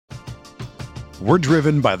We're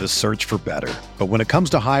driven by the search for better. But when it comes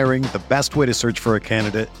to hiring, the best way to search for a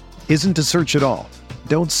candidate isn't to search at all.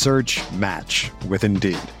 Don't search, match with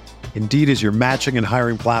Indeed. Indeed is your matching and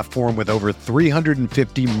hiring platform with over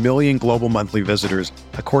 350 million global monthly visitors,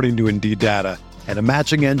 according to Indeed data, and a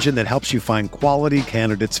matching engine that helps you find quality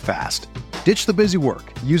candidates fast. Ditch the busy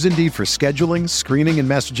work. Use Indeed for scheduling, screening, and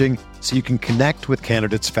messaging so you can connect with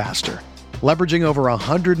candidates faster. Leveraging over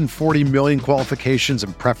 140 million qualifications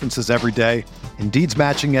and preferences every day, Indeed's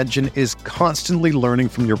matching engine is constantly learning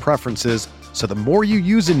from your preferences, so the more you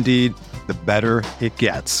use Indeed, the better it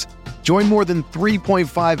gets. Join more than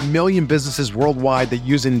 3.5 million businesses worldwide that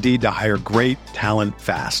use Indeed to hire great talent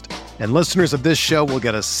fast. And listeners of this show will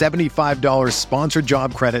get a $75 sponsored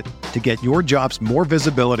job credit to get your jobs more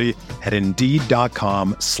visibility at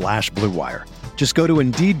Indeed.com/Blue Wire. Just go to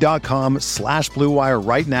Indeed.com/Blue Wire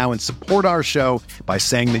right now and support our show by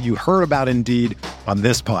saying that you heard about Indeed on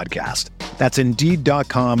this podcast. That's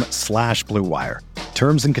Indeed.com/Blue Wire.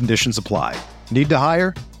 Terms and conditions apply. Need to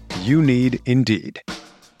hire? You need Indeed.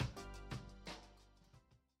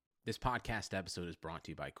 This podcast episode is brought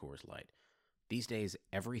to you by Coors Light. These days,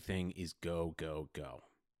 everything is go, go, go.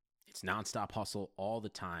 It's nonstop hustle all the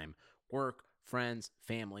time. Work, friends,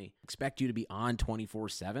 family, expect you to be on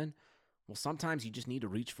 24/7. Well, sometimes you just need to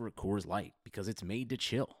reach for a Coors Light because it's made to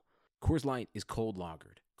chill. Coors Light is cold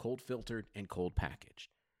lagered, cold filtered, and cold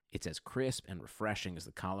packaged. It's as crisp and refreshing as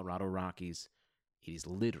the Colorado Rockies. It is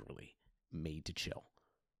literally made to chill.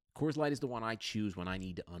 Coors Light is the one I choose when I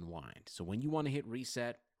need to unwind. So when you want to hit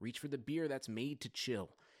reset, reach for the beer that's made to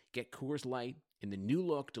chill. Get Coors Light in the new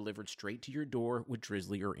look delivered straight to your door with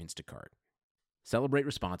Drizzly or Instacart. Celebrate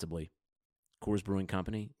responsibly. Coors Brewing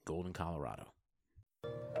Company, Golden, Colorado.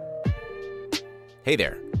 Hey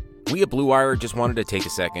there. We at Blue Wire just wanted to take a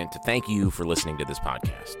second to thank you for listening to this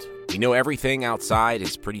podcast. We know everything outside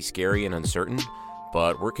is pretty scary and uncertain,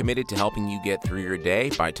 but we're committed to helping you get through your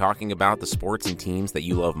day by talking about the sports and teams that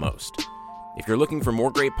you love most. If you're looking for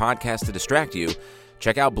more great podcasts to distract you,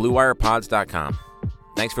 check out BlueWirePods.com.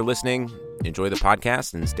 Thanks for listening. Enjoy the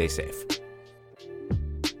podcast and stay safe.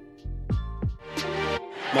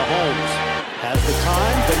 Mahomes has the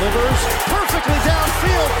time, delivers perfectly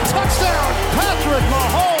downfield. Touchdown, Patrick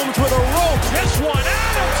Mahomes with a rope. This one,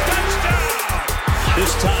 Adams, touchdown.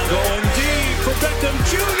 This time going deep for Beckham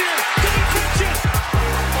Jr. Did he catch it?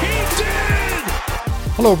 He did!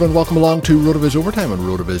 Hello everyone, welcome along to RotoViz Overtime on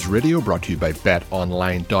RotoViz Radio, brought to you by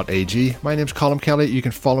betonline.ag. My name's Colm Kelly. You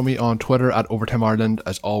can follow me on Twitter at Overtime Ireland.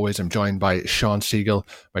 As always, I'm joined by Sean Siegel,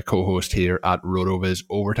 my co-host here at RotoViz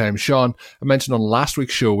Overtime. Sean, I mentioned on last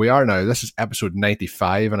week's show, this is episode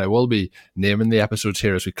 95, and I will be naming the episodes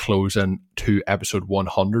here as we close in to episode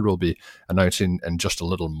 100. We'll be announcing in just a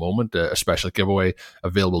little moment a special giveaway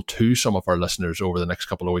available to some of our listeners over the next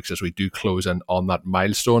couple of weeks as we do close in on that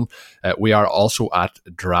milestone. We are also at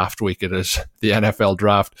draft week. It is the NFL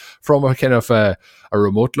draft from a kind of a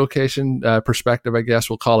remote location perspective, I guess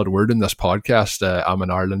we'll call it. We're in this podcast. I'm in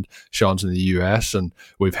Ireland, Sean's in the US, and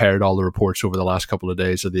we've heard all the reports over the last couple of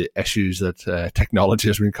days of the issues that technology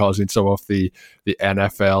has been causing some of the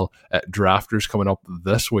NFL drafters coming up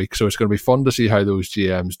this week. So it's going to be fun to see how those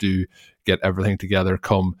GMs do get everything together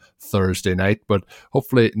come Thursday night, but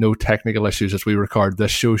hopefully no technical issues as we record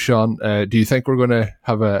this show. Sean, do you think we're going to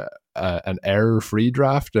have an error-free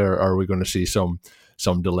draft, or are we going to see some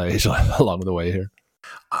delays along the way here?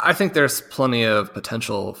 I think there's plenty of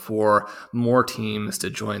potential for more teams to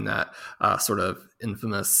join that sort of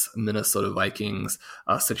infamous Minnesota Vikings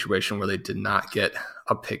situation where they did not get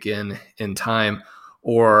a pick in time,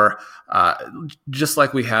 or just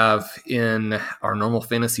like we have in our normal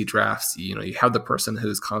fantasy drafts, you have the person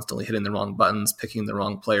who's constantly hitting the wrong buttons, picking the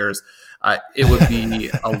wrong players. It would be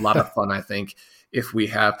a lot of fun, I think, if we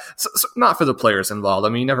have, so not for the players involved. I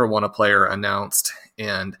mean, you never want a player announced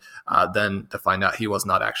and then to find out he was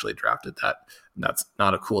not actually drafted. That's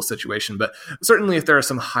not a cool situation. But certainly if there are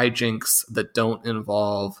some hijinks that don't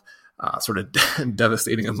involve sort of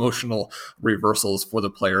devastating emotional reversals for the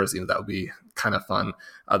players, that would be kind of fun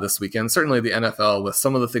this weekend. Certainly the NFL, with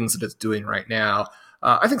some of the things that it's doing right now,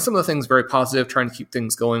 I think some of the things very positive, trying to keep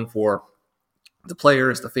things going for the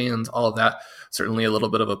players, the fans, all of that. Certainly a little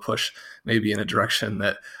bit of a push, maybe in a direction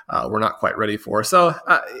that we're not quite ready for. So,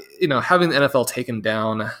 having the NFL taken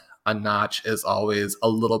down a notch is always a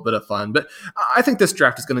little bit of fun. But I think this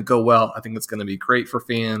draft is going to go well. I think it's going to be great for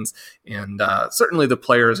fans. And certainly the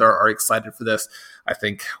players are excited for this. I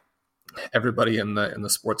think everybody in the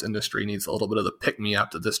sports industry needs a little bit of the pick-me-up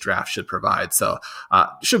that this draft should provide. So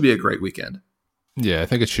it should be a great weekend. Yeah, I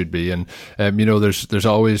think it should be. And, there's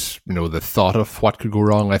always, the thought of what could go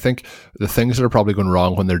wrong. I think the things that are probably going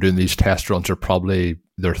wrong when they're doing these test runs are probably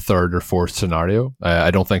their third or fourth scenario.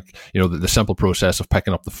 I don't think, the simple process of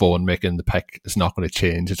picking up the phone, making the pick is not going to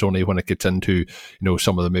change. It's only when it gets into,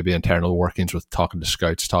 some of the maybe internal workings with talking to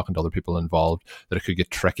scouts, talking to other people involved, that it could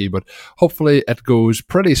get tricky. But hopefully it goes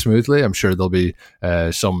pretty smoothly. I'm sure there'll be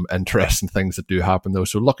some interesting things that do happen though.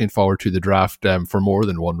 So looking forward to the draft for more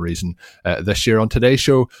than one reason this year. On today's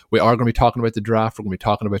show, we are going to be talking about the draft. We're going to be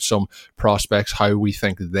talking about some prospects, how we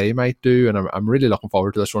think they might do. And I'm really looking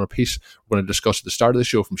forward to this one. A piece we're going to discuss at the start of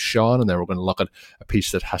the show from Sean, and then we're going to look at a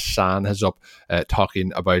piece that Hassan has up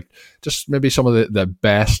talking about just maybe some of the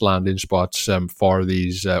best landing spots for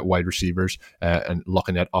these wide receivers and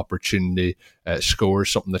looking at opportunity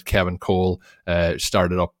scores, something that Kevin Cole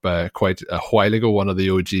started up quite a while ago, one of the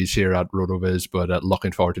OGs here at RotoViz, but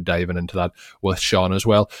looking forward to diving into that with Sean as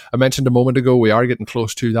well. I mentioned a moment ago, we are getting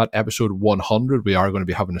close to that episode 100. We are going to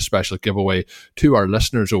be having a special giveaway to our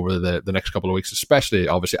listeners over the next couple of weeks, especially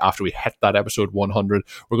obviously after we hit that episode 100.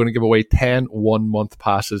 We're going to give away 10 1-month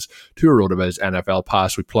passes to a RotoViz NFL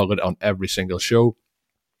Pass. We plug it on every single show.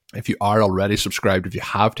 If you are already subscribed, if you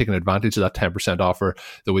have taken advantage of that 10% offer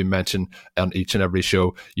that we mention on each and every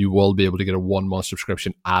show, you will be able to get a 1-month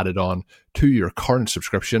subscription added on to your current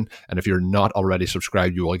subscription. And if you're not already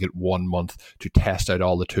subscribed, you will get 1 month to test out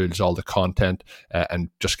all the tools, all the content, and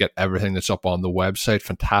just get everything that's up on the website.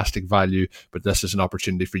 Fantastic value, but this is an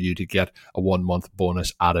opportunity for you to get a 1-month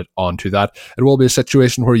bonus added onto that. It will be a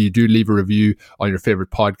situation where you do leave a review on your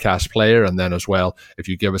favorite podcast player, and then as well, if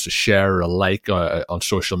you give us a share or a like on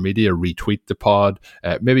social media, retweet the pod,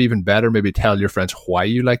 maybe even better, maybe tell your friends why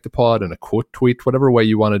you like the pod in a quote tweet, whatever way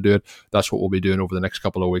you want to do it. That's what we'll be doing over the next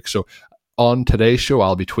couple of weeks. So on today's show,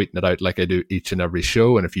 I'll be tweeting it out like I do each and every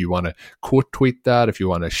show. And if you want to quote tweet that, if you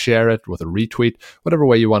want to share it with a retweet, whatever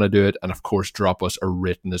way you want to do it, and of course, drop us a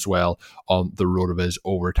rating as well on the RotoViz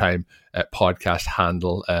Overtime podcast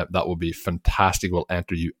handle. That will be fantastic. We'll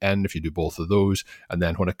enter you in if you do both of those. And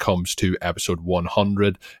then when it comes to episode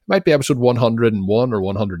 100, it might be episode 101 or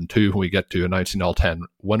 102 when we get to announcing all 10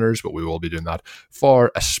 winners, but we will be doing that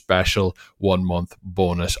for a special 1-month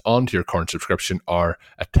bonus onto your current subscription, or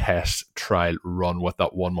a test trial run with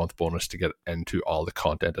that 1-month bonus to get into all the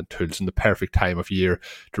content and tools in the perfect time of year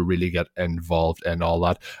to really get involved in all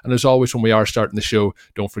that. And as always, when we are starting the show,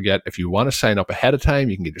 don't forget, if you want to sign up ahead of time,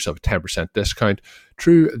 you can get yourself a 10% discount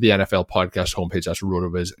through the NFL podcast homepage. That's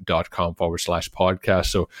rotoviz.com/podcast.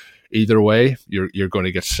 So either way, you're going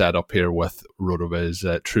to get set up here with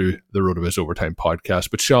RotoViz through the RotoViz Overtime podcast.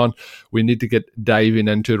 But Sean, we need to get diving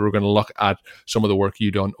into it. We're going to look at some of the work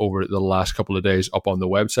you've done over the last couple of days up on the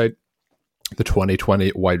website, the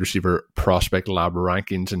 2020 wide receiver prospect lab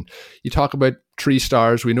rankings. And you talk about 3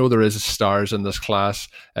 stars. We know there is stars in this class,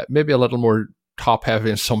 maybe a little more top heavy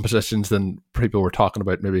in some positions than people were talking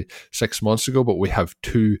about maybe 6 months ago, but we have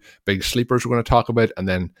 2 big sleepers we're going to talk about, and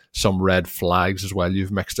then some red flags as well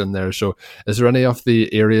you've mixed in there. So is there any of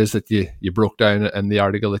the areas that you broke down in the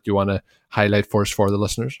article that you want to highlight for us for the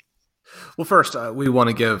listeners? Well, first, we want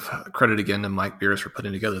to give credit again to Mike Beers for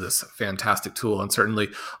putting together this fantastic tool, and certainly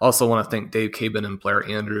also want to thank Dave Cabin and Blair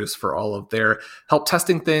Andrews for all of their help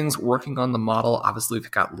testing things, working on the model. Obviously, we've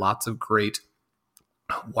got lots of great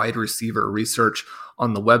wide receiver research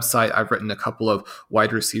on the website. I've written a couple of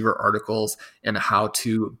wide receiver articles and how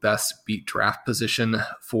to best beat draft position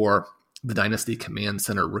for the Dynasty Command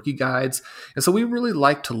Center rookie guides. And so we really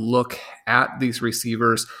like to look at these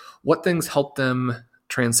receivers, what things help them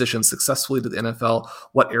transition successfully to the NFL,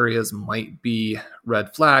 what areas might be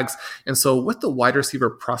red flags. And so with the wide receiver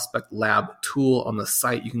prospect lab tool on the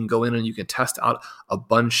site, you can go in and you can test out a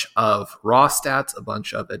bunch of raw stats, a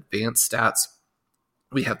bunch of advanced stats.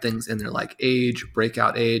 We have things in there like age,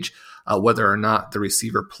 breakout age, whether or not the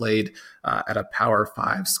receiver played at a Power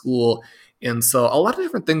 5 school. And so a lot of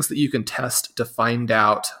different things that you can test to find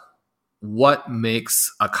out what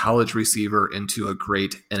makes a college receiver into a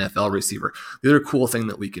great NFL receiver. The other cool thing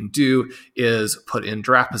that we can do is put in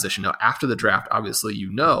draft position. Now, after the draft, obviously,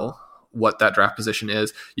 you know what that draft position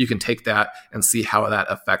is. You can take that and see how that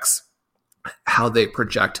affects how they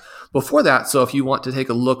project before that. So if you want to take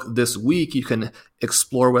a look this week, you can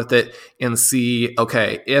explore with it and see,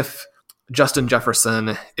 okay, if Justin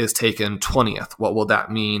Jefferson is taken 20th, what will that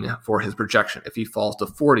mean for his projection? If he falls to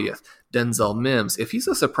 40th, Denzel Mims, if he's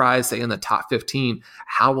a surprise, say in the top 15,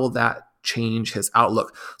 how will that change his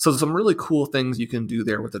outlook? So there's some really cool things you can do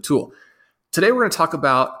there with the tool. Today, we're going to talk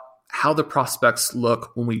about how the prospects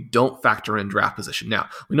look when we don't factor in draft position. Now,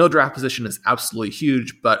 we know draft position is absolutely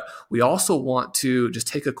huge, but we also want to just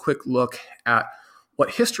take a quick look at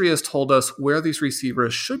what history has told us where these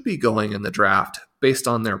receivers should be going in the draft based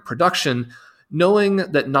on their production, knowing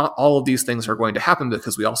that not all of these things are going to happen,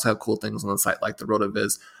 because we also have cool things on the site like the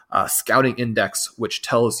RotoViz scouting index, which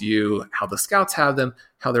tells you how the scouts have them,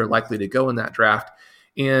 how they're likely to go in that draft.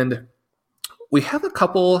 And we have a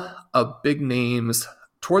couple of big names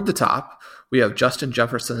toward the top. We have Justin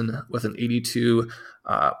Jefferson with an 82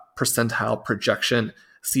 percentile projection,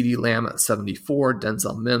 CeeDee Lamb at 74,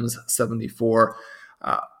 Denzel Mims 74.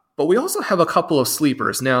 But we also have a couple of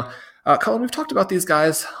sleepers. Now, Colin, we've talked about these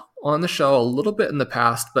guys on the show a little bit in the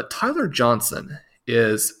past, but Tyler Johnson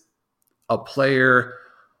is a player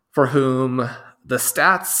for whom the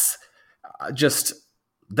stats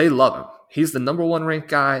they love him. He's the number one ranked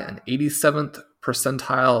guy, an 87th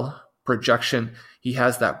percentile projection. He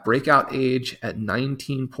has that breakout age at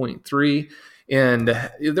 19.3. And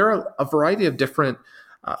there are a variety of different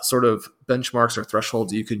sort of benchmarks or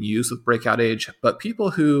thresholds you can use with breakout age, but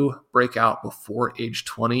people who break out before age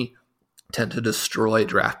 20 tend to destroy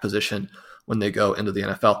draft position when they go into the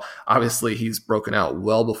NFL. Obviously, he's broken out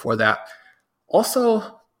well before that.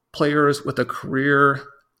 Also, players with a career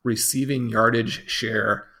receiving yardage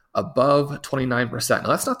share above 29%. Now,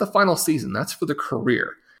 that's not the final season. That's for the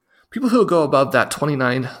career. People who go above that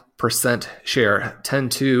 29% share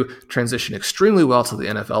tend to transition extremely well to the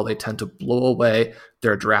NFL. They tend to blow away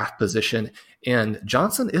their draft position. And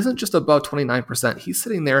Johnson isn't just above 29%. He's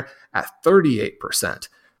sitting there at 38%.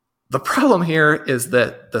 The problem here is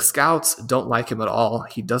that the scouts don't like him at all.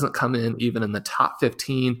 He doesn't come in even in the top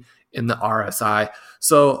 15 in the RSI.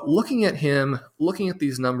 So looking at him, looking at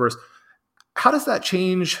these numbers, how does that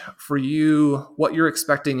change for you? What you're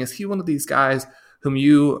expecting? Is he one of these guys whom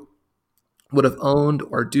you would have owned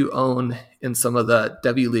or do own in some of the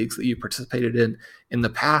Devy leagues that you participated in the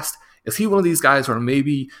past? Is he one of these guys where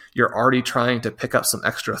maybe you're already trying to pick up some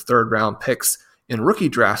extra third round picks in rookie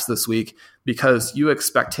drafts this week because you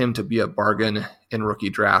expect him to be a bargain in rookie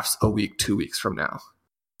drafts a week, 2 weeks from now?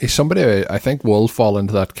 He's somebody I think will fall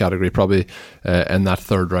into that category probably in that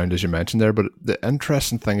third round, as you mentioned there. But the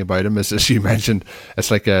interesting thing about him is, as you mentioned, it's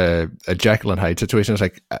like a Jekyll and Hyde situation. It's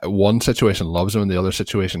like one situation loves him and the other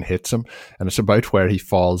situation hates him. And it's about where he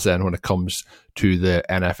falls then when it comes to the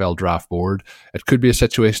NFL draft board. It could be a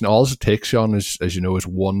situation, all it takes, Sean, is, as you know, is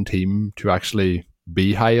one team to actually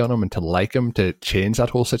be high on him and to like him to change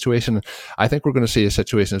that whole situation. I think we're going to see a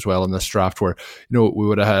situation as well in this draft where, we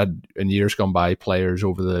would have had in years gone by players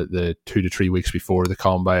over the 2 to 3 weeks before the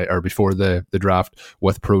combine or before the draft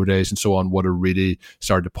with pro days and so on would have really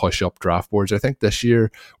started to push up draft boards. I think this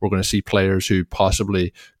year we're going to see players who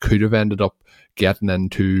possibly could have ended up getting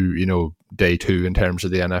into, day 2 in terms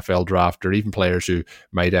of the NFL draft, or even players who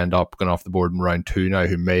might end up going off the board in round 2 now,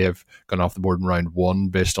 who may have gone off the board in round 1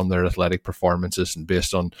 based on their athletic performances and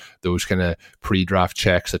based on those kind of pre-draft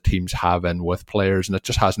checks that teams have in with players. And it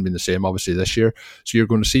just hasn't been the same, obviously, this year. So you're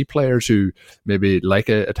going to see players who maybe like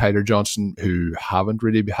a Tyler Johnson who haven't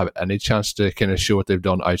really had any chance to kind of show what they've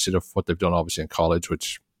done outside of what they've done, obviously, in college,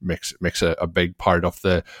 which makes a big part of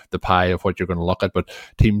the pie of what you're going to look at. But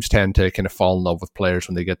teams tend to kind of fall in love with players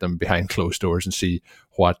when they get them behind closed doors and see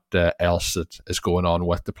what else is going on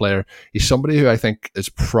with the player. He's somebody who I think is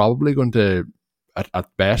probably going to at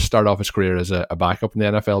best start off his career as a backup in the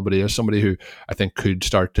NFL, but he is somebody who I think could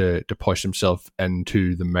start to push himself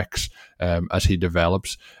into the mix as he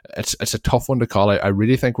develops. It's a tough one to call. I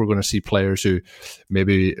really think we're going to see players who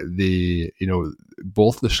maybe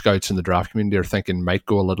both the scouts and the draft community are thinking might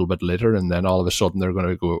go a little bit later, and then all of a sudden they're going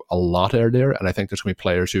to go a lot earlier. And I think there's going to be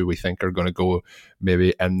players who we think are going to go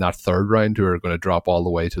maybe in that third round who are going to drop all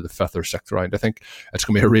the way to the 5th or 6th round. I think it's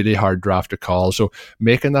going to be a really hard draft to call. So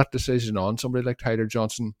making that decision on somebody like Tyler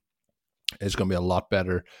Johnson is going to be a lot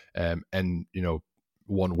better in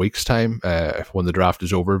 1 week's time when the draft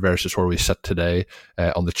is over versus where we sit today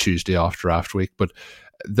on the Tuesday off draft week. But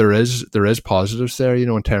there is positives there,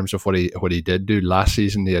 in terms of what he did do last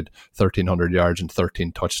season. He had 1,300 yards and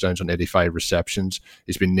 13 touchdowns on 85 receptions.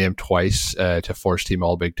 He's been named twice to first team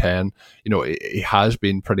All Big Ten. He has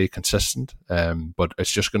been pretty consistent, but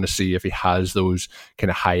it's just going to see if he has those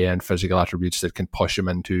kind of high end physical attributes that can push him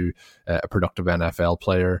into a productive NFL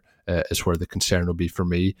player. Is where the concern will be for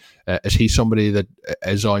me. Is he somebody that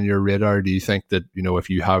is on your radar? Do you think that, if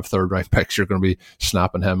you have third round picks, you're going to be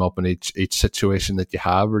snapping him up in each situation that you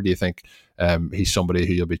have? Or do you think he's somebody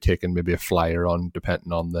who you'll be taking maybe a flyer on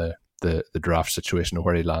depending on the draft situation or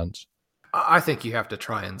where he lands? I think you have to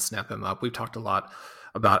try and snap him up. We've talked a lot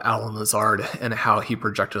about Allen Lazard and how he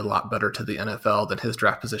projected a lot better to the NFL than his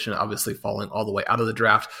draft position, obviously falling all the way out of the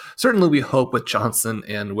draft. Certainly we hope with Johnson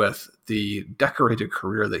and with the decorated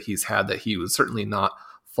career that he's had that he would certainly not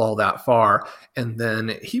fall that far. And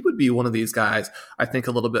then he would be one of these guys, I think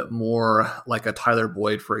a little bit more like a Tyler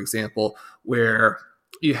Boyd, for example, where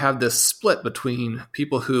you have this split between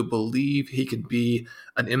people who believe he can be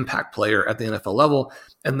an impact player at the NFL level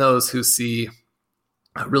and those who see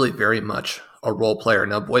really very much a role player.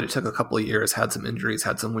 Now, Boyd, it took a couple of years, had some injuries,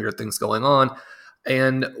 had some weird things going on,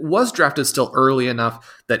 and was drafted still early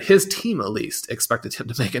enough that his team at least expected him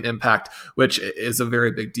to make an impact, which is a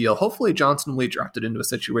very big deal. Hopefully Johnson will be drafted into a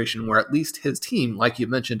situation where at least his team, like you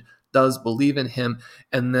mentioned, does believe in him.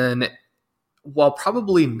 And then while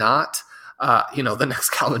probably not the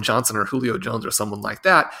next Calvin Johnson or Julio Jones or someone like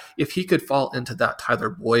that, if he could fall into that Tyler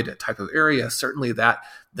Boyd type of area, certainly that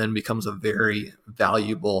then becomes a very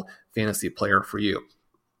valuable fantasy player for you.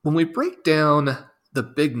 When we break down the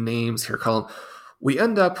big names here, Colin, we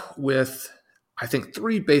end up with, I think,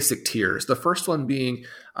 3 basic tiers. The first one being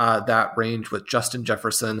that range with Justin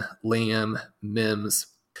Jefferson, Lamb, Mims.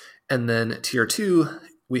 And then tier 2,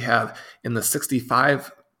 we have in the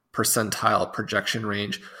 65 percentile projection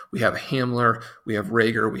range, we have Hamler, we have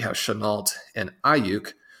Rager, we have Shenault, and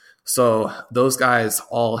Ayuk. So those guys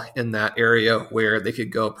all in that area where they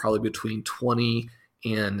could go probably between 20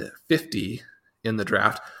 and 50 in the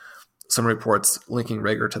draft. Some reports linking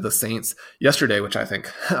Rager to the Saints yesterday, which I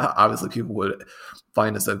think obviously people would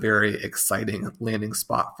find as a very exciting landing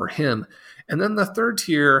spot for him. And then the third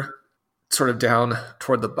tier, sort of down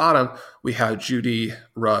toward the bottom, we have Judy,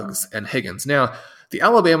 Ruggs, and Higgins. Now, the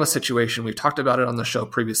Alabama situation, we've talked about it on the show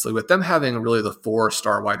previously, with them having really the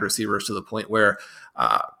 4-star wide receivers to the point where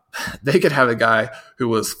they could have a guy who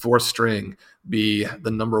was 4th string be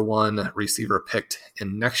the number 1 receiver picked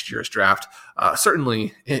in next year's draft,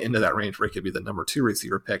 certainly into that range where he could be the number 2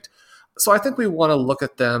 receiver picked. So I think we want to look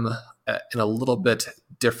at them in a little bit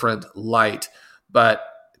different light, but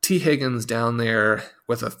T. Higgins down there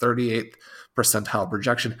with a 38th percentile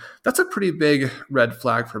projection, that's a pretty big red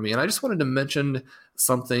flag for me. And I just wanted to mention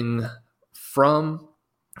something from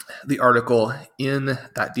the article in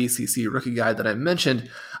that DCC rookie guide that I mentioned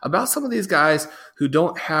about some of these guys who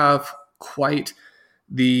don't have quite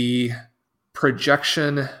the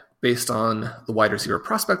projection based on the wide receiver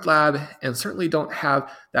prospect lab, and certainly don't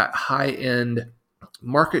have that high-end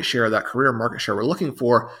market share, that career market share we're looking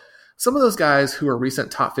for. Some of those guys who are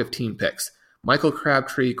recent top 15 picks: Michael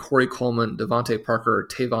Crabtree, Corey Coleman, Devontae Parker,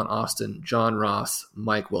 Tavon Austin, John Ross,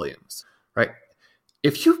 Mike Williams, right?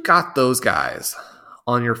 If you've got those guys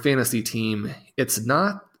on your fantasy team, it's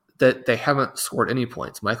not that they haven't scored any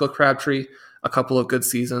points. Michael Crabtree, a couple of good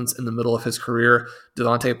seasons in the middle of his career.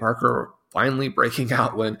 Devontae Parker finally breaking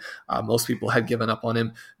out when most people had given up on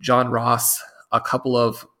him. John Ross, a couple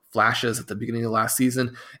of flashes at the beginning of last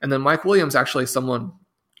season. And then Mike Williams, actually someone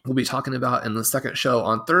we'll be talking about in the second show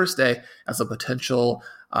on Thursday as a potential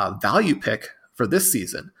value pick for this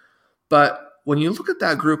season. But when you look at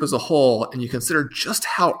that group as a whole and you consider just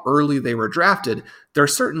how early they were drafted, there are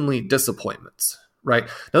certainly disappointments, right?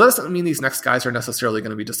 Now, that doesn't mean these next guys are necessarily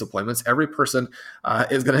going to be disappointments. Every person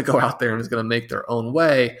is going to go out there and is going to make their own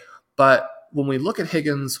way. But when we look at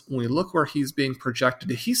Higgins, when we look where he's being projected,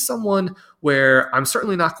 he's someone where I'm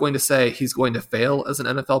certainly not going to say he's going to fail as an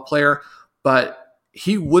NFL player, but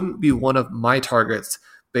he wouldn't be one of my targets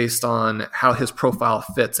based on how his profile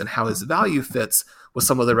fits and how his value fits with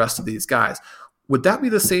some of the rest of these guys. Would that be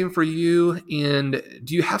the same for you? And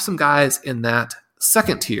do you have some guys in that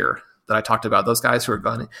second tier that I talked about, those guys who are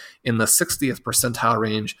going in the 60th percentile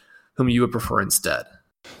range, whom you would prefer instead?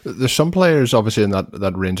 There's some players obviously in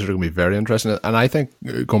that range that are going to be very interesting. And I think,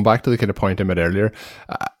 going back to the kind of point I made earlier,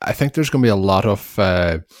 I think there's going to be a lot of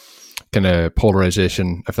kind of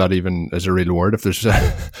polarization, if that even is a real word. If there's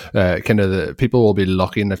kind of the people will be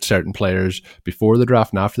looking at certain players before the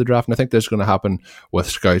draft and after the draft, and I think this is going to happen with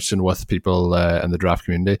scouts and with people in the draft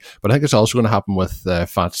community. But I think it's also going to happen with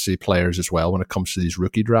fantasy players as well when it comes to these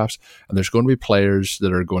rookie drafts. And there's going to be players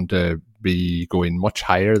that are going to be going much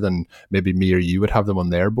higher than maybe me or you would have them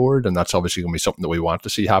on their board, and that's obviously going to be something that we want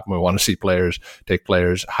to see happen. We want to see players take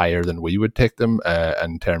players higher than we would take them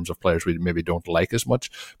in terms of players we maybe don't like as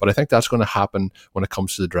much. But I think that's going to happen when it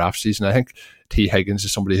comes to the draft season. I think T. Higgins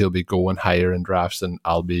is somebody who'll be going higher in drafts than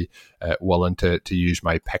I'll be willing to use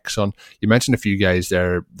my picks on. You mentioned a few guys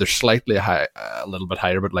there. They're slightly high, a little bit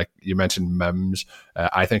higher, but like you mentioned Mims,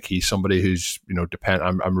 I think he's somebody who's,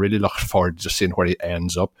 I'm really looking forward to just seeing where he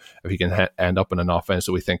ends up. If he can end up in an offense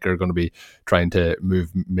that we think are going to be trying to move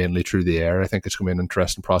mainly through the air, I think it's going to be an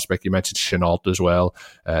interesting prospect. You mentioned Shenault as well.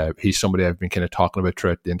 He's somebody I've been kind of talking about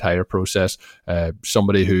throughout the entire process.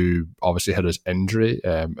 Somebody who obviously had his injury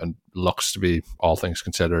and looks to be, all things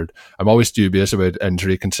considered. I'm always dubious about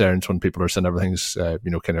injury concerns when people are saying everything's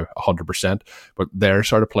kind of 100%, but they're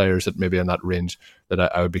sort of players that maybe in that range that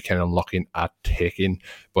I would be kind of looking at taking.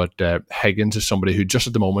 But Higgins is somebody who just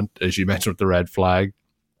at the moment, as you mentioned with the red flag,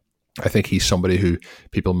 I think he's somebody who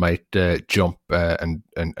people might jump and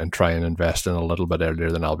try and invest in a little bit earlier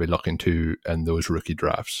than I'll be looking to in those rookie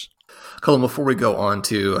drafts. Colin, before we go on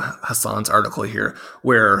to Hassan's article here,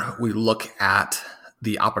 where we look at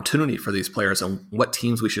the opportunity for these players and what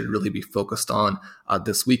teams we should really be focused on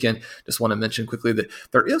this weekend, just want to mention quickly that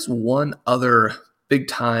there is one other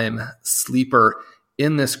big-time sleeper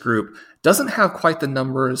in this group. Doesn't have quite the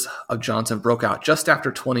numbers of Johnson, broke out just after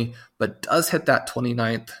 20, but does hit that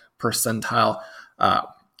 29th percentile, that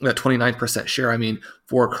 29% share,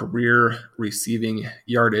 for career receiving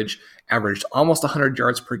yardage, averaged almost 100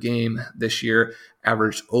 yards per game this year,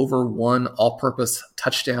 averaged over one all-purpose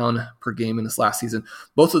touchdown per game in this last season.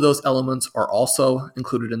 Both of those elements are also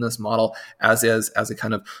included in this model, as I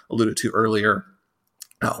kind of alluded to earlier,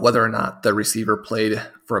 whether or not the receiver played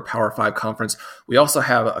for a Power 5 conference. We also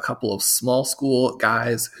have a couple of small school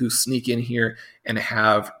guys who sneak in here and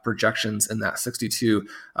have projections in that 62,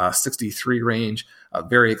 63 range.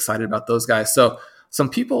 Very excited about those guys. So some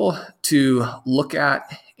people to look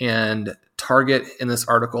at and target in this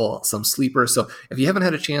article, some sleepers. So if you haven't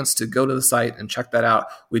had a chance to go to the site and check that out,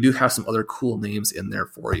 we do have some other cool names in there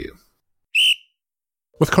for you.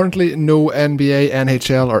 With currently no NBA,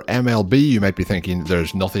 NHL, or MLB, you might be thinking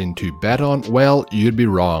there's nothing to bet on. Well, you'd be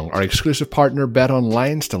wrong. Our exclusive partner,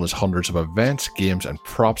 BetOnline, still has hundreds of events, games, and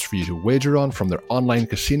props for you to wager on, from their online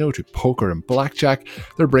casino to poker and blackjack.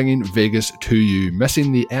 They're bringing Vegas to you.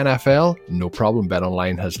 Missing the NFL? No problem.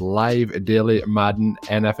 BetOnline has live daily Madden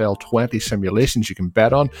NFL 20 simulations you can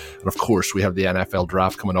bet on. And of course, we have the NFL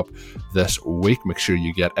draft coming up this week. Make sure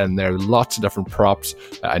you get in there. Lots of different props.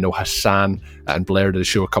 I know Hassan and Blair did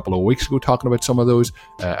a show a couple of weeks ago talking about some of those.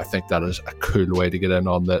 I think that is a cool way to get in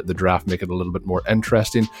on the draft, make it a little bit more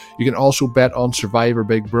interesting. You can also bet on Survivor,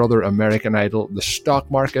 Big Brother, American Idol, the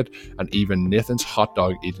stock market, and even Nathan's hot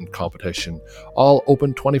dog eating competition. All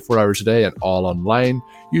open 24 hours a day and all online.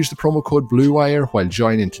 Use the promo code BLUEWIRE while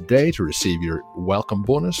joining today to receive your welcome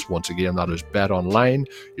bonus. Once again, that is BetOnline,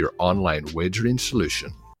 your online wagering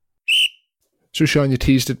solution. So Sean, you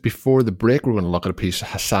teased it before the break. We're going to look at a piece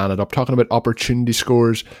Hassan had up talking about opportunity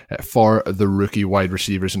scores for the rookie wide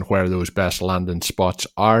receivers and where those best landing spots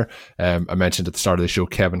are. I mentioned at the start of the show,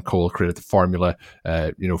 Kevin Cole created the formula,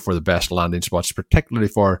 for the best landing spots, particularly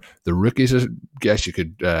for the rookies. I guess you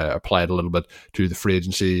could apply it a little bit to the free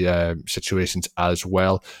agency situations as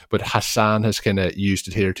well. But Hassan has kind of used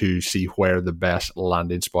it here to see where the best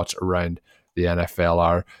landing spots around the NFL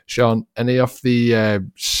are. Sean, any of the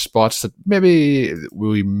spots that maybe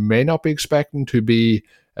we may not be expecting to be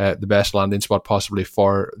the best landing spot possibly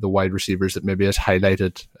for the wide receivers that maybe is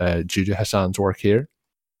highlighted due to Hassan's work here?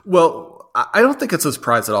 Well, I don't think it's a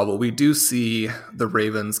surprise at all, but we do see the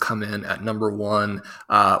Ravens come in at number one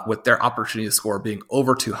with their opportunity to score being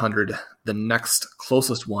over 200. The next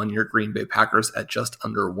closest one, your Green Bay Packers, at just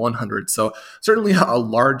under 100. So certainly a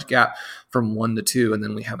large gap from 1 to 2. And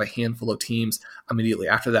then we have a handful of teams immediately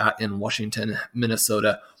after that in Washington,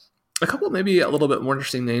 Minnesota. A couple maybe a little bit more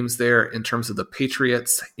interesting names there in terms of the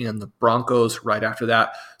Patriots and the Broncos right after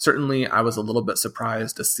that. Certainly I was a little bit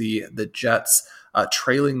surprised to see the Jets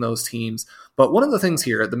trailing those teams. But one of the things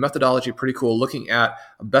here, the methodology, pretty cool, looking at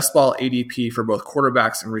best ball ADP for both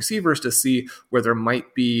quarterbacks and receivers to see where there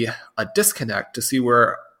might be a disconnect, to see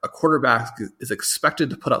where a quarterback is expected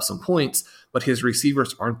to put up some points, but his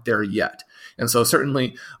receivers aren't there yet. And so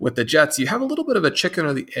certainly with the Jets, you have a little bit of a chicken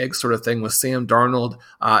or the egg sort of thing with Sam Darnold.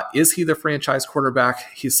 Is he the franchise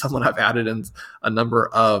quarterback? He's someone I've added in a number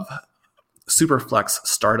of Superflex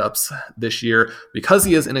startups this year because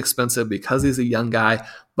he is inexpensive, because he's a young guy,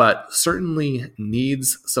 but certainly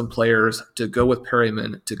needs some players to go with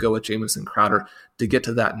Perryman, to go with Jamison Crowder to get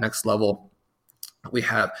to that next level. We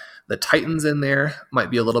have the Titans in there.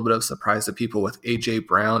 Might be a little bit of a surprise to people with A.J.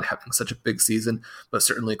 Brown having such a big season, but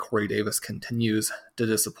certainly Corey Davis continues to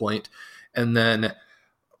disappoint. And then a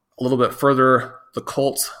little bit further, the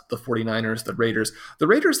Colts, the 49ers, the Raiders. The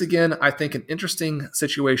Raiders, again, I think an interesting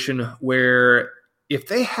situation where if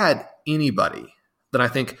they had anybody, then I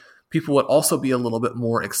think people would also be a little bit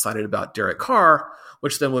more excited about Derek Carr,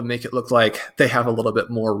 which then would make it look like they have a little bit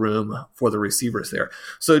more room for the receivers there.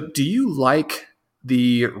 So do you like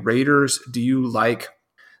the Raiders? Do you like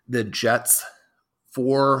the Jets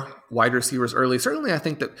 4 wide receivers early. Certainly, I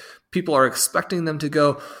think that people are expecting them to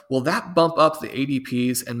go. Will that bump up the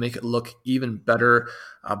ADPs and make it look even better?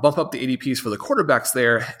 Bump up the ADPs for the quarterbacks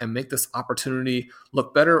there and make this opportunity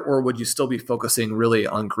look better? Or would you still be focusing really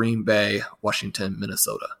on Green Bay, Washington,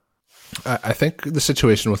 Minnesota? I think the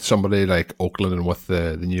situation with somebody like Oakland and with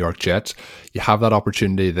the New York Jets, you have that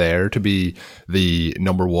opportunity there to be the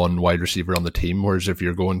number 1 wide receiver on the team. Whereas if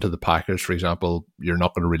you're going to the Packers, for example, you're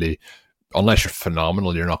not going to really, unless you're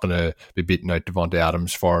phenomenal, you're not going to be beating out Devontae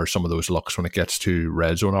Adams for some of those looks when it gets to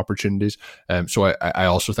red zone opportunities. So I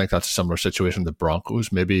also think that's a similar situation with the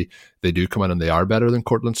Broncos. Maybe they do come in and they are better than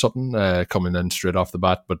Courtland Sutton coming in straight off the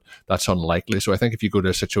bat, but that's unlikely. So I think if you go to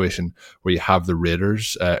a situation where you have the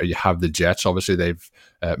Raiders, or you have the Jets, obviously they've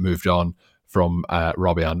moved on from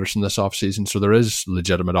Robbie Anderson this offseason. So there is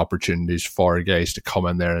legitimate opportunities for guys to come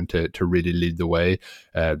in there and to really lead the way.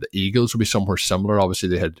 The Eagles will be somewhere similar. Obviously,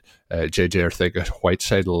 they had J.J.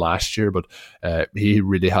 Arcega-Whiteside last year, but he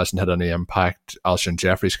really hasn't had any impact. Alshon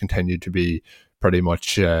Jeffrey's continued to be pretty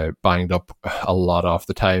much banged up a lot of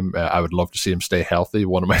the time. I would love to see him stay healthy.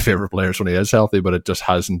 One of my favorite players when he is healthy, but it just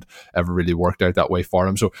hasn't ever really worked out that way for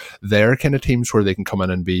him. So they're kind of teams where they can come in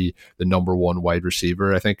and be the number 1 wide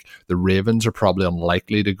receiver. I think the Ravens are probably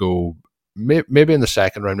unlikely to go maybe in the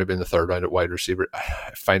second round, maybe in the third round at wide receiver.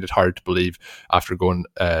 I find it hard to believe after going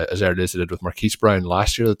as early as they did with Marquise Brown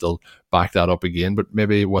last year that they'll back that up again. But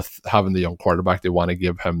maybe with having the young quarterback, they want to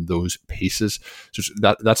give him those pieces. So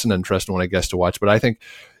that's an interesting one, I guess, to watch. But I think,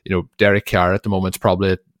 Derek Carr at the moment is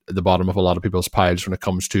probably at the bottom of a lot of people's piles when it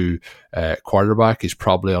comes to quarterback. He's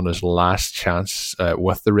probably on his last chance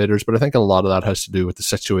with the Raiders, but I think a lot of that has to do with the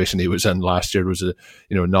situation he was in last year. It was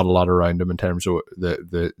not a lot around him in terms of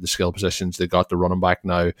the skill positions. They got the running back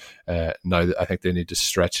now. Now I think they need to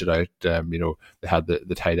stretch it out. They had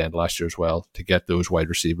the tight end last year as well to get those wide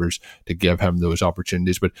receivers to give him those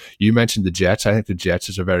opportunities. But you mentioned the Jets. I think the Jets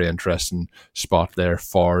is a very interesting spot there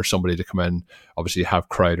for somebody to come in. Obviously, you have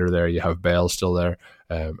Crowder there, you have Bell still there.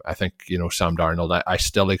 I think, Sam Darnold, I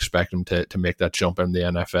still expect him to make that jump in the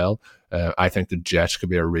NFL. I think the Jets could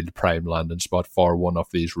be a real prime landing spot for one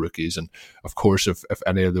of these rookies. And of course, if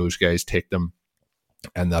any of those guys take them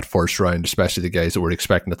in that first round, especially the guys that we're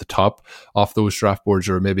expecting at the top off those draft boards,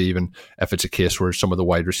 or maybe even if it's a case where some of the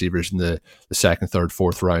wide receivers in the second, third,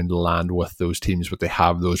 fourth round land with those teams, but they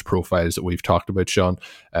have those profiles that we've talked about, Sean,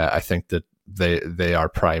 I think that they are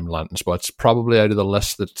prime landing spots. Probably out of the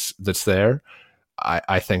list that's there,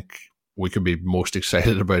 I think we could be most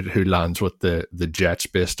excited about who lands with the Jets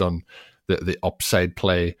based on the upside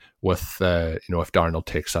play with if Darnold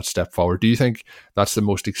takes that step forward. Do you think that's the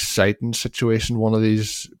most exciting situation one of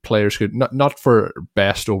these players could, not for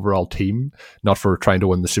best overall team, not for trying to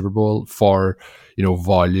win the Super Bowl, for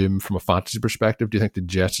volume from a fantasy perspective? Do you think the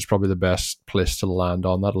Jets is probably the best place to land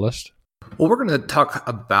on that list? Well, we're going to talk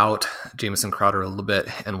about Jamison Crowder a little bit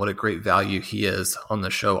and what a great value he is on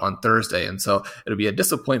the show on Thursday. And so it'll be a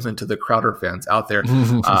disappointment to the Crowder fans out there.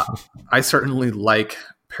 I certainly like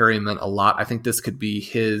Perryman a lot. I think this could be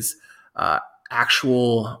his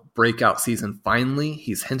actual breakout season finally.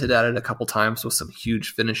 He's hinted at it a couple times with some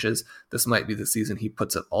huge finishes. This might be the season he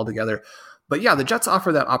puts it all together. But yeah, the Jets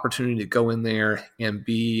offer that opportunity to go in there and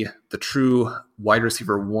be the true wide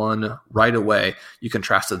receiver 1 right away. You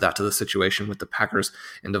contrasted that to the situation with the Packers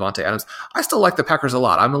and Devontae Adams. I still like the Packers a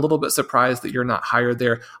lot. I'm a little bit surprised that you're not higher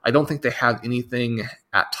there. I don't think they have anything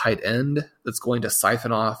at tight end that's going to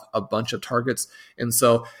siphon off a bunch of targets. And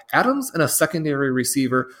so Adams and a secondary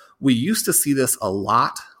receiver, we used to see this a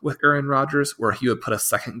lot with Aaron Rodgers, where he would put a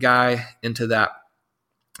second guy into that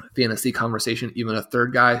fantasy conversation, even a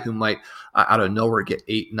third guy who might out of nowhere get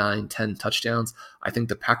 8, 9, 10 touchdowns. I think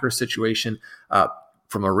the Packers situation,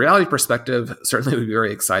 from a reality perspective, certainly would be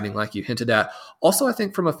very exciting, like you hinted at. Also, I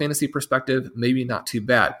think from a fantasy perspective, maybe not too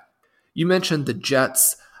bad. You mentioned the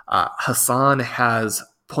Jets. Hassan has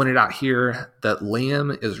pointed out here that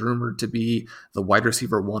Lamb is rumored to be the wide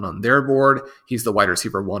receiver 1 on their board. He's the wide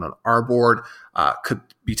receiver 1 on our board. Could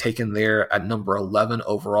be taken there at number 11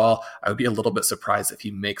 overall. I would be a little bit surprised if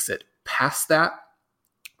he makes it past that.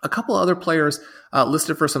 A couple other players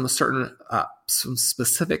listed for some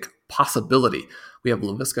specific possibility. We have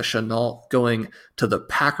Laviska Shenault going to the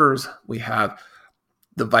Packers. We have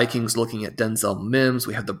the Vikings looking at Denzel Mims.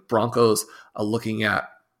 We have the Broncos looking at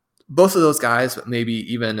both of those guys, but maybe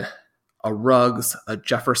even a Ruggs, a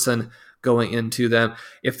Jefferson going into them.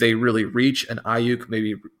 If they really reach an Ayuk,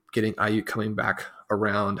 maybe getting Ayuk coming back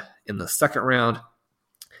around in the second round.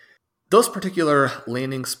 Those particular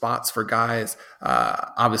landing spots for guys,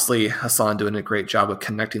 obviously Hassan doing a great job of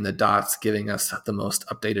connecting the dots, giving us the most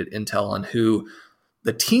updated intel on who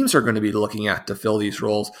the teams are going to be looking at to fill these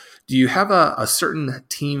roles. Do you have a certain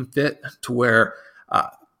team fit to where,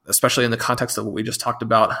 especially in the context of what we just talked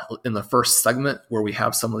about in the first segment, where we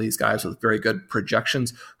have some of these guys with very good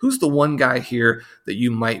projections, who's the one guy here that you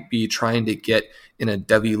might be trying to get in a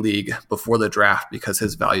Devy league before the draft because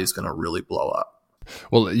his value is going to really blow up?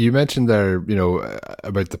 Well, you mentioned there,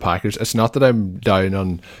 about the Packers. It's not that I'm down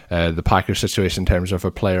on the Packers situation in terms of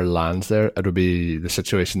a player lands there. It would be the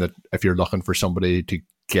situation that if you're looking for somebody to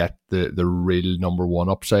get the real number one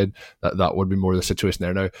upside, that would be more the situation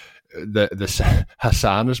there. Now, the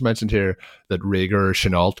Hassan has mentioned here that Reagor or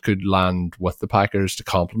Shenault could land with the Packers to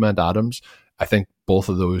complement Adams. I think both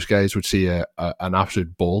of those guys would see an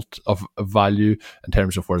absolute bolt of value in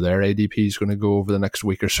terms of where their ADP is going to go over the next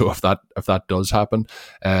week or so if that does happen.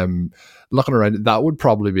 Looking around, that would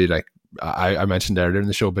probably be like I mentioned earlier in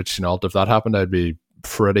the show about Shenault. If that happened, I'd be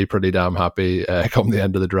pretty damn happy come the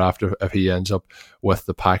end of the draft if he ends up with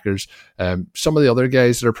the Packers. Some of the other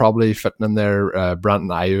guys that are probably fitting in there, Brandon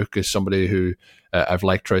Ayuk is somebody who I've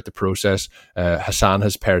liked throughout the process. Hassan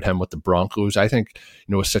has paired him with the Broncos. I think,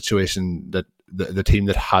 a situation that the team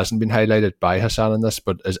that hasn't been highlighted by Hassan in this,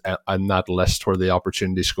 but is on that list where the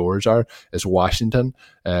opportunity scores are, is Washington.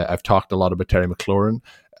 I've talked a lot about Terry McLaurin.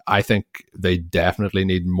 I think they definitely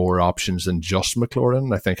need more options than just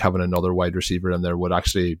McLaurin. I think having another wide receiver in there would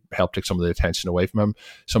actually help take some of the attention away from him.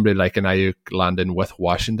 Somebody like an Ayuk landing with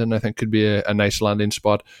Washington, I think, could be a nice landing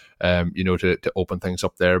spot, to open things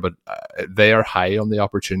up there. But they are high on the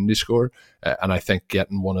opportunity score, and I think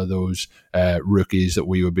getting one of those rookies that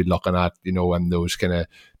we would be looking at, and those kind of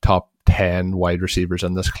top 10 wide receivers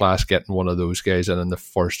in this class, getting one of those guys in the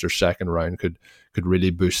first or second round could really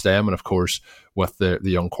boost them. And of course, with the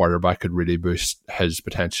young quarterback, could really boost his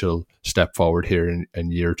potential step forward here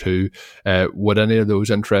in year two. Would any of those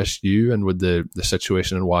interest you? And would the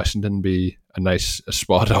situation in Washington be a nice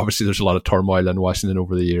spot? Obviously, there's a lot of turmoil in Washington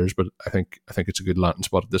over the years, but I think it's a good landing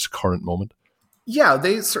spot at this current moment. Yeah,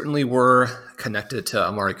 they certainly were connected to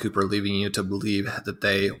Amari Cooper, leaving you to believe that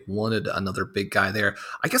they wanted another big guy there.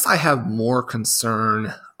 I guess I have more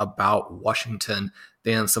concern about Washington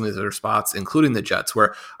than some of these other spots, including the Jets,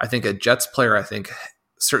 where I think a Jets player, I think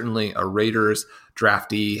certainly a Raiders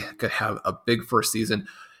draftee could have a big first season.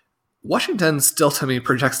 Washington still, to me,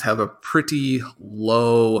 projects to have a pretty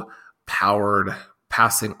low-powered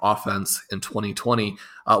passing offense in 2020.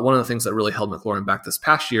 One of the things that really held McLaurin back this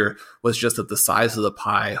past year was just that the size of the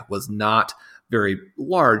pie was not very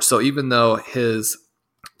large. So even though his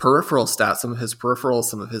peripheral stats, some of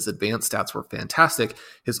his advanced stats were fantastic,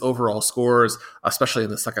 his overall scores, especially in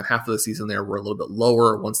the second half of the season there, were a little bit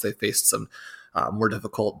lower once they faced some more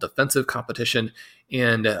difficult defensive competition.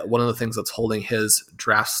 And one of the things that's holding his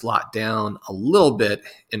draft slot down a little bit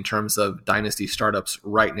in terms of dynasty startups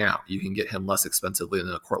right now, you can get him less expensively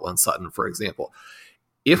than a Courtland Sutton, for example.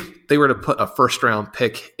 If they were to put a first round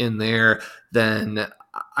pick in there, then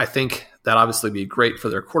I think that obviously be great for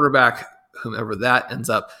their quarterback, whomever that ends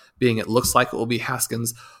up being. It looks like it will be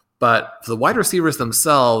Haskins. But for the wide receivers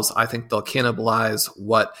themselves, I think they'll cannibalize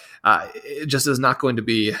what it just is not going to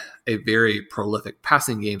be a very prolific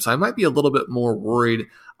passing game. So I might be a little bit more worried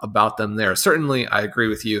about them there. Certainly, I agree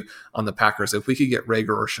with you on the Packers. If we could get Reagor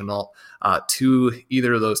or Shenault to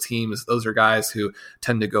either of those teams, those are guys who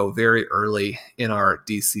tend to go very early in our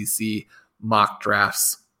DCC mock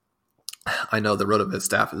drafts. I know the RotoViz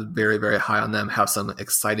staff is very, very high on them, have some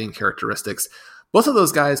exciting characteristics. Both of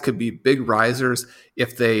those guys could be big risers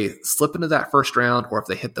if they slip into that first round or if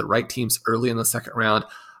they hit the right teams early in the second round.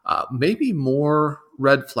 Maybe more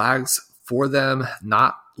red flags for them,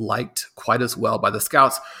 not liked quite as well by the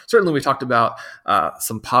scouts. Certainly, we talked about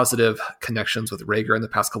some positive connections with Reagor in the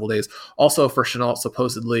past couple of days. Also, for Shenault,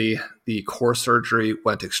 supposedly the core surgery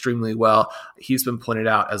went extremely well. He's been pointed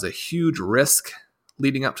out as a huge risk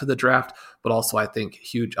leading up to the draft, but also I think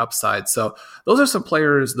huge upside. So those are some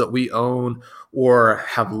players that we own or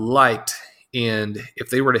have liked. And if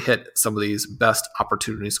they were to hit some of these best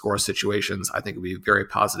opportunity score situations, I think it would be very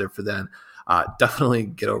positive for them. Definitely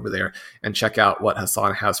get over there and check out what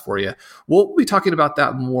Hassan has for you. We'll be talking about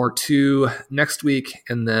that more too next week.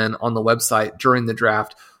 And then on the website during the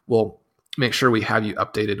draft, we'll make sure we have you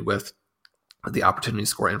updated with the opportunity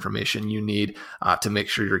score information you need to make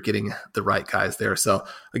sure you're getting the right guys there. So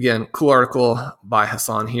again, cool article by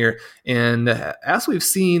Hassan here. And as we've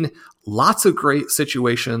seen, lots of great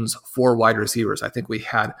situations for wide receivers. I think we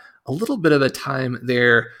had a little bit of a time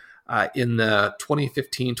there in the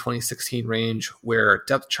 2015, 2016 range where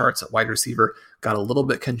depth charts at wide receiver got a little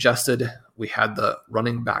bit congested. We had the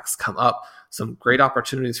running backs come up, some great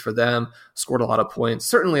opportunities for them, scored a lot of points.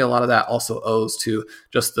 Certainly a lot of that also owes to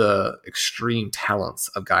just the extreme talents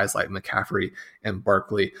of guys like McCaffrey and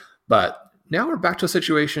Barkley. But now we're back to a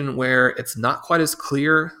situation where it's not quite as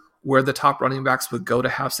clear where the top running backs would go to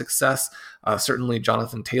have success. Certainly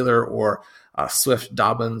Jonathan Taylor or Swift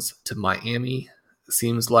Dobbins to Miami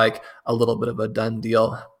seems like a little bit of a done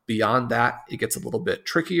deal. Beyond that, it gets a little bit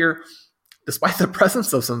trickier. Despite the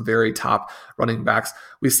presence of some very top running backs,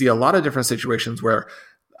 we see a lot of different situations where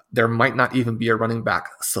there might not even be a running back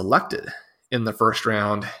selected in the first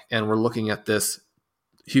round, and we're looking at this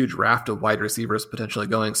huge raft of wide receivers potentially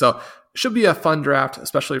going. So it should be a fun draft,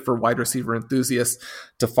 especially for wide receiver enthusiasts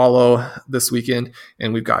to follow this weekend,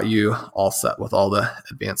 and we've got you all set with all the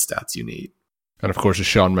advanced stats you need. And of course, as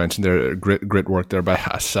Sean mentioned, there great work there by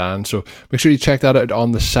Hassan. So make sure you check that out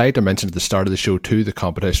on the site. I mentioned at the start of the show too, the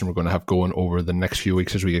competition we're going to have going over the next few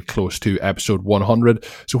weeks as we get close to episode 100.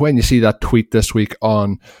 So when you see that tweet this week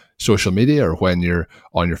on social media or when you're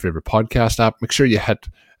on your favorite podcast app, make sure you hit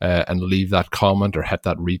and leave that comment or hit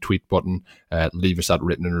that retweet button. Leave us that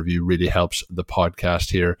written review. Really helps the podcast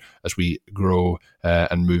here as we grow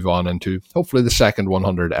and move on into hopefully the second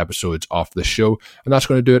 100 episodes of the show. And that's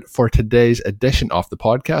going to do it for today's edition of the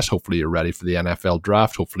podcast. Hopefully you're ready for the NFL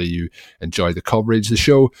draft. Hopefully you enjoy the coverage. The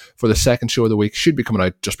show for the second show of the week should be coming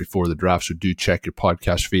out just before the draft, so do check your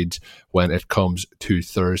podcast feeds when it comes to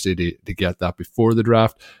Thursday to get that before the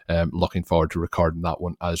draft. Looking forward to recording that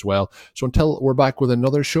one as well. So until we're back with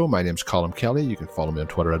another show, my name's Colm Kelly. You can follow me on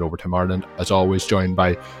Twitter at Overtime Ireland. As always, joined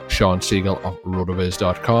by Sean Siegel of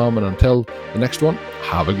rotoviz.com. And until the next one,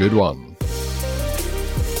 have a good one.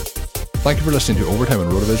 Thank you for listening to Overtime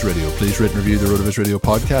on RotoViz Radio. Please rate and review the RotoViz Radio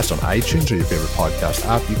podcast on iTunes or your favorite podcast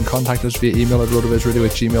app. You can contact us via email at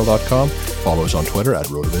rotovizradio@gmail.com. Follow us on Twitter at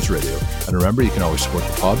RotoViz Radio. And remember, you can always support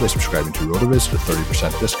the pod by subscribing to RotoViz at a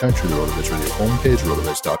 30% discount through the RotoViz Radio homepage,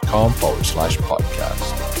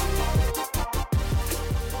 rotoviz.com/podcast.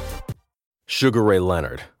 Sugar Ray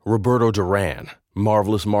Leonard, Roberto Duran,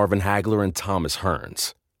 Marvelous Marvin Hagler, and Thomas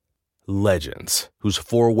Hearns. Legends, whose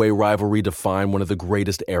four-way rivalry defined one of the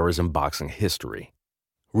greatest eras in boxing history.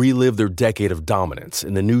 Relive their decade of dominance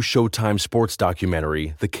in the new Showtime sports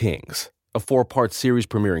documentary, The Kings, a 4-part series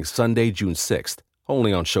premiering Sunday, June 6th,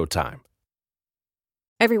 only on Showtime.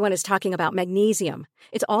 Everyone is talking about magnesium.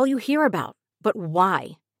 It's all you hear about. But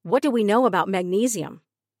why? What do we know about magnesium?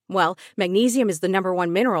 Well, magnesium is the number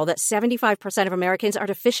one mineral that 75% of Americans are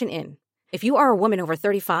deficient in. If you are a woman over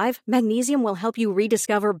 35, magnesium will help you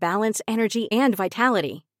rediscover balance, energy, and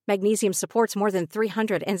vitality. Magnesium supports more than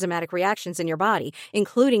 300 enzymatic reactions in your body,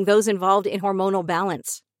 including those involved in hormonal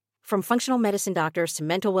balance. From functional medicine doctors to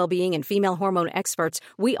mental well-being and female hormone experts,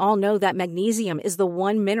 we all know that magnesium is the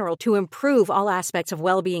one mineral to improve all aspects of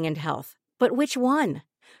well-being and health. But which one?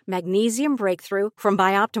 Magnesium Breakthrough from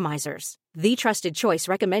Bioptimizers, the trusted choice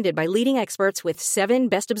recommended by leading experts with 7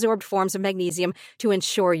 best-absorbed forms of magnesium to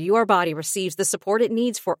ensure your body receives the support it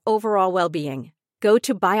needs for overall well-being. Go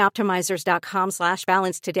to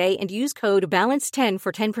bioptimizers.com/balance today and use code BALANCE10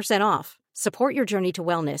 for 10% off. Support your journey to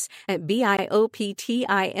wellness at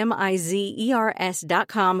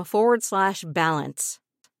bioptimizers.com/balance.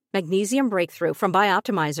 Magnesium Breakthrough from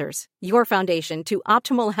Bioptimizers, your foundation to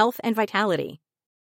optimal health and vitality.